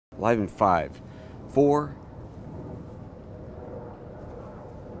Live in 5, 4.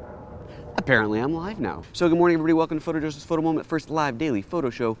 Apparently I'm live now. So good morning everybody, welcome to PhotoJoseph's Photo Moment, first live daily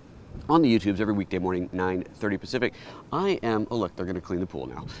photo show on the YouTubes every weekday morning, 9:30 Pacific. I am, oh look, they're gonna clean the pool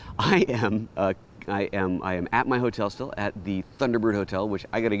now. I am at my hotel still, at the Thunderbird Hotel, which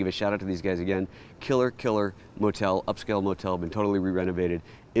I gotta give a shout out to these guys again. Killer motel, upscale motel, been totally re-renovated.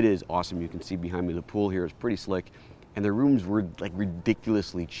 It is awesome. You can see behind me the pool here is pretty slick. And their rooms were like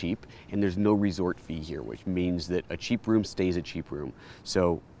ridiculously cheap, and there's no resort fee here, which means that a cheap room stays a cheap room.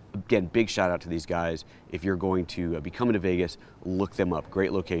 So again, big shout out to these guys. If you're going to be coming to Vegas, look them up.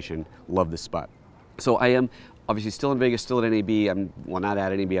 Great location, love this spot. So I am obviously still in Vegas, still at NAB. Well, not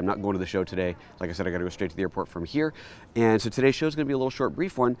at NAB, I'm not going to the show today. Like I said, I gotta go straight to the airport from here. And so today's show is gonna be a little short,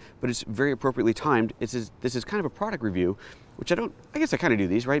 brief one, but it's very appropriately timed. This is kind of a product review, which I guess I kind of do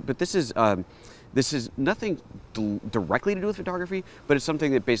these, right? But this is nothing directly to do with photography, but it's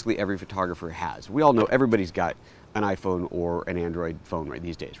something that basically every photographer has. We all know everybody's got an iPhone or an Android phone right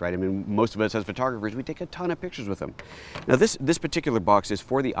these days, right? I mean, most of us as photographers, we take a ton of pictures with them. Now this particular box is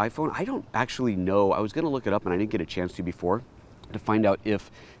for the iPhone. I don't actually know, I was gonna look it up and I didn't get a chance to before, to find out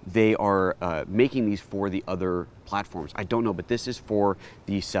if they are making these for the other platforms. I don't know, but this is for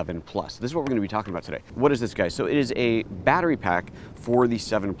the 7 Plus. This is what we're gonna be talking about today. What is this, guys? So it is a battery pack for the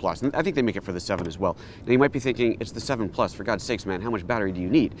 7 Plus. And I think they make it for the 7 as well. Now you might be thinking, it's the 7 Plus, for God's sakes, man, how much battery do you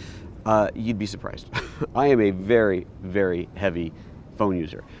need? You'd be surprised. I am a very, very heavy phone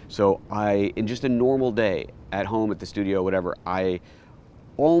user. So in just a normal day, at home, at the studio, whatever, I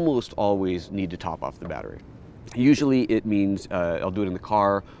almost always need to top off the battery. Usually it means I'll do it in the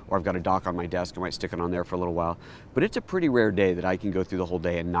car, or I've got a dock on my desk, I might stick it on there for a little while. But it's a pretty rare day that I can go through the whole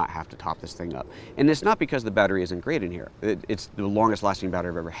day and not have to top this thing up. And it's not because the battery isn't great in here. It's the longest lasting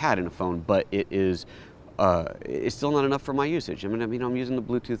battery I've ever had in a phone, but it's still not enough for my usage. I mean, I'm using the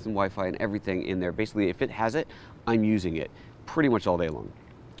Bluetooth and Wi-Fi and everything in there. Basically, if it has it, I'm using it pretty much all day long.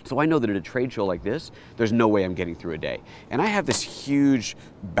 So I know that at a trade show like this, there's no way I'm getting through a day. And I have this huge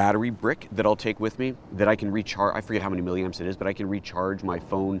battery brick that I'll take with me that I can recharge. I forget how many milliamps it is, but I can recharge my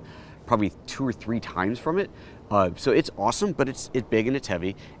phone probably 2 or 3 times from it. So it's awesome, but it's big and it's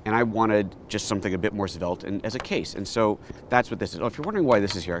heavy, and I wanted just something a bit more svelte and as a case. And so that's what this is. Oh, if you're wondering why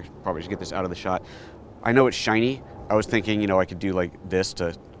this is here, I probably should get this out of the shot. I know it's shiny. I was thinking, you know, I could do like this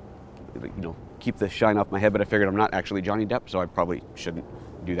to, you know, keep the shine off my head, but I figured I'm not actually Johnny Depp, so I probably shouldn't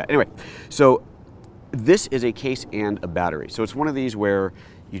do that. Anyway, so this is a case and a battery. So it's one of these where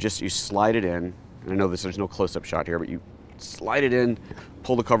you slide it in, and I know there's no close-up shot here, but you slide it in,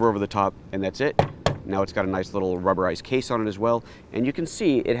 pull the cover over the top, and that's it. Now it's got a nice little rubberized case on it as well, and you can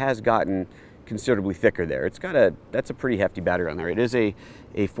see it has gotten considerably thicker there. That's a pretty hefty battery on there. It is a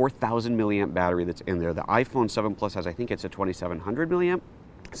 4,000 milliamp battery that's in there. The iPhone 7 Plus has, I think it's a 2,700 milliamp.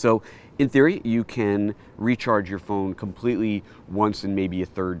 So in theory, you can recharge your phone completely once and maybe a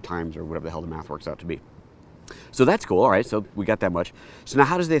third times, or whatever the hell the math works out to be. So that's cool. All right, so we got that much. So now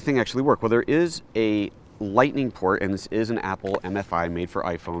how does the thing actually work? Well, there is a lightning port, and this is an Apple MFI made for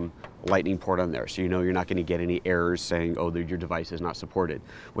iPhone lightning port on there. So you know you're not going to get any errors saying, oh, your device is not supported.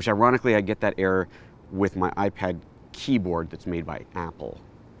 Which ironically, I get that error with my iPad keyboard that's made by Apple.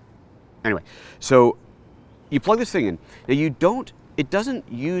 Anyway, so you plug this thing in. Now it doesn't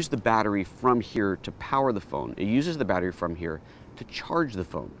use the battery from here to power the phone. It uses the battery from here to charge the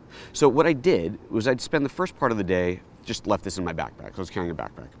phone. So what I did was I'd spend the first part of the day, just left this in my backpack. So I was carrying a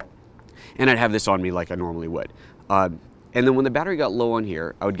backpack. And I'd have this on me like I normally would. And then when the battery got low on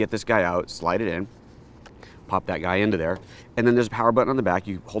here, I would get this guy out, slide it in, pop that guy into there, and then there's a power button on the back.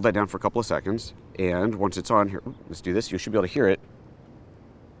 You hold that down for a couple of seconds, and once it's on here, let's do this, you should be able to hear it.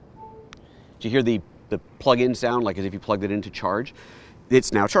 Do you hear the plug-in sound, like as if you plugged it in to charge?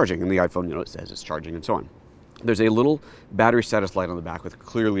 It's now charging, and the iPhone, you know, it says it's charging and so on. There's a little battery status light on the back, which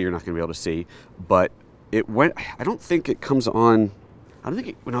clearly you're not going to be able to see, but it went, I don't think it comes on, I don't think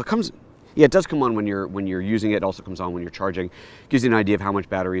it, well, no, it comes, yeah, it does come on when you're using it. It also comes on when you're charging. Gives you an idea of how much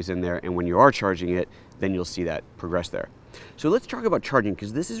battery is in there, and when you are charging it, then you'll see that progress there. So let's talk about charging,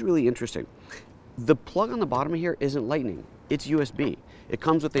 because this is really interesting. The plug on the bottom of here isn't lightning, it's USB. It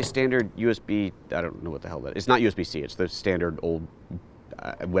comes with a standard USB, I don't know what the hell that is. It's not USB-C, it's the standard old,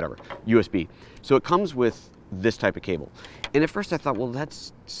 whatever, USB. So it comes with this type of cable. And at first I thought, well, that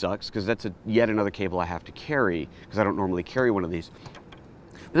sucks, because that's yet another cable I have to carry, because I don't normally carry one of these.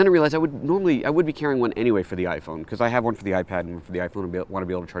 But then I realized I would be carrying one anyway for the iPhone, because I have one for the iPad and one for the iPhone, and want to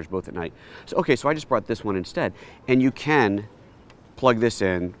be able to charge both at night. So okay, so I just brought this one instead. And you can plug this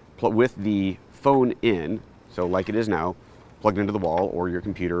in with the phone in, so like it is now, plugged into the wall or your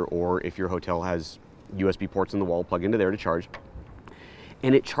computer, or if your hotel has USB ports in the wall, plug into there to charge.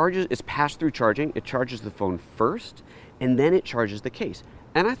 and it charges, it's pass-through charging. It charges the phone first, and then it charges the case.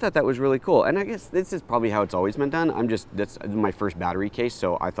 And I thought that was really cool. And I guess this is probably how it's always been done. That's my first battery case,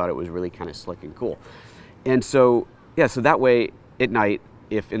 so I thought it was really kind of slick and cool. And so, yeah, so that way at night,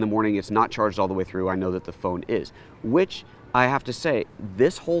 if in the morning it's not charged all the way through, I know that the phone is. Which I have to say,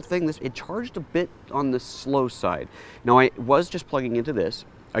 this whole thing, it charged a bit on the slow side. Now I was just plugging into this.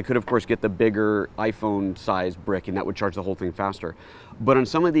 I could of course get the bigger iPhone size brick and that would charge the whole thing faster. But on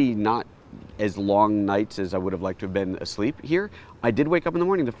some of the not as long nights as I would have liked to have been asleep here, I did wake up in the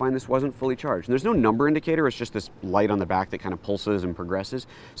morning to find this wasn't fully charged. And there's no number indicator, it's just this light on the back that kind of pulses and progresses.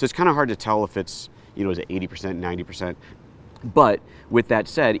 So it's kind of hard to tell if it's, you know, is it 80%, 90%. But with that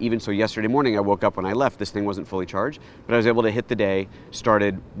said, even so yesterday morning I woke up when I left, this thing wasn't fully charged, but I was able to hit the day,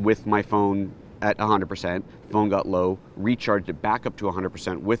 started with my phone at 100%, phone got low, recharged it back up to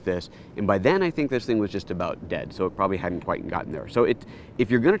 100% with this, and by then I think this thing was just about dead, so it probably hadn't quite gotten there. So if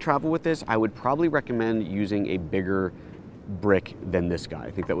you're gonna travel with this, I would probably recommend using a bigger brick than this guy.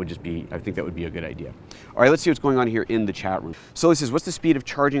 I think that would be a good idea. All right, let's see what's going on here in the chat room. So this is, what's the speed of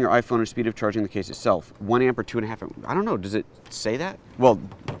charging your iPhone or speed of charging the case itself? 1 amp or 2.5 amp? I don't know, does it say that? Well,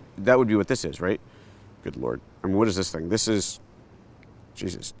 that would be what this is, right? Good Lord. I mean, what is this thing? This is,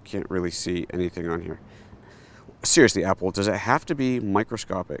 Jesus, can't really see anything on here. Seriously, Apple, does it have to be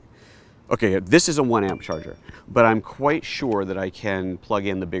microscopic? Okay, this is a 1 amp charger, but I'm quite sure that I can plug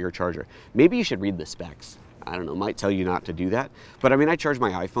in the bigger charger. Maybe you should read the specs. I don't know, might tell you not to do that. But I mean, I charge my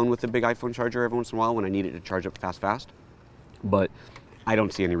iPhone with the big iPhone charger every once in a while when I need it to charge up fast. But I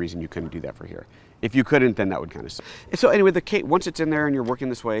don't see any reason you couldn't do that for here. If you couldn't, then that would kind of suck. So anyway, the case, once it's in there and you're working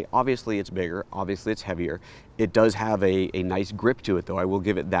this way, obviously it's bigger, obviously it's heavier. It does have a nice grip to it though, I will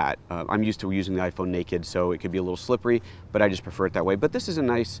give it that. I'm used to using the iPhone naked, so it could be a little slippery, but I just prefer it that way. But this is a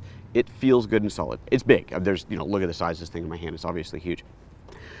nice, it feels good and solid. It's big. There's, you know, look at the size of this thing in my hand, it's obviously huge.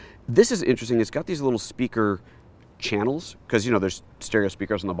 This is interesting, it's got these little speaker channels, because you know there's stereo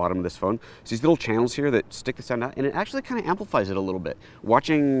speakers on the bottom of this phone. So these little channels here that stick the sound out, and it actually kind of amplifies it a little bit.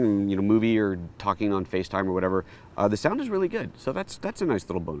 Watching, you know, movie or talking on FaceTime or whatever, the sound is really good. So that's a nice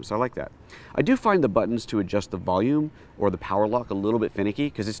little bonus. I like that. I do find the buttons to adjust the volume or the power lock a little bit finicky,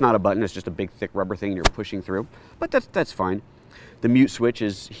 because it's not a button, it's just a big thick rubber thing you're pushing through. But that's fine. The mute switch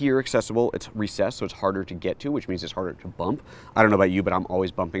is here accessible. It's recessed, so it's harder to get to, which means it's harder to bump. I don't know about you, but I'm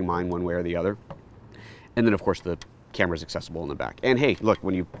always bumping mine one way or the other. And then of course the camera's accessible in the back. And hey, look,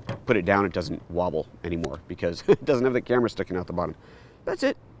 when you put it down, it doesn't wobble anymore because it doesn't have the camera sticking out the bottom. That's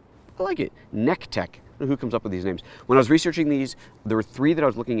it. I like it. NekTeck. Who comes up with these names? When I was researching these, there were 3 that I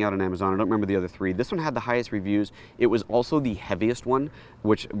was looking at on Amazon. I don't remember the other 3. This one had the highest reviews. It was also the heaviest one,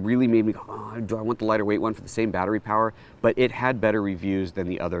 which really made me go, oh, do I want the lighter weight one for the same battery power? But it had better reviews than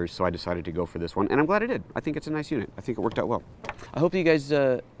the others, so I decided to go for this one, and I'm glad I did. I think it's a nice unit. I think it worked out well. I hope you guys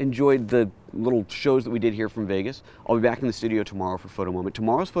enjoyed the little shows that we did here from Vegas. I'll be back in the studio tomorrow for PhotoMoment.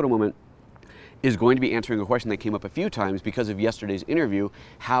 Tomorrow's PhotoMoment is going to be answering a question that came up a few times because of yesterday's interview,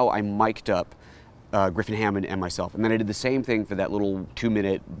 how I mic'd up Griffin Hammond and myself. And then I did the same thing for that little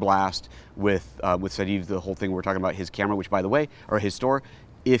 2-minute blast with Sadiv, the whole thing we were talking about his camera, which by the way, or his store.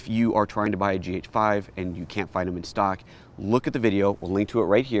 If you are trying to buy a GH5 and you can't find them in stock, look at the video. We'll link to it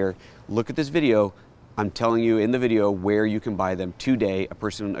right here. Look at this video. I'm telling you in the video where you can buy them today.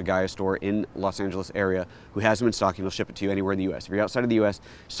 A guy, a store in Los Angeles area who has them in stock and he'll ship it to you anywhere in the US. If you're outside of the US,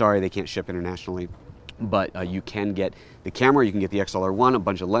 sorry, they can't ship internationally. But you can get the camera, you can get the XLR1, a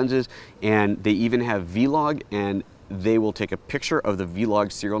bunch of lenses, and they even have Vlog, and they will take a picture of the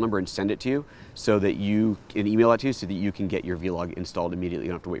Vlog serial number and send it to you so that you can email it to you so that you can get your Vlog installed immediately.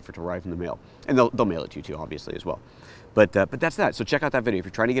 You don't have to wait for it to arrive in the mail. And they'll mail it to you too, obviously, as well. But that's that. So check out that video. If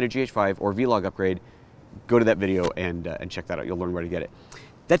you're trying to get a GH5 or Vlog upgrade, go to that video and check that out. You'll learn where to get it.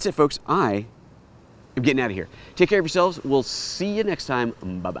 That's it, folks. I am getting out of here. Take care of yourselves. We'll see you next time.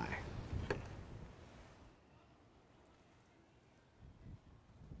 Bye-bye.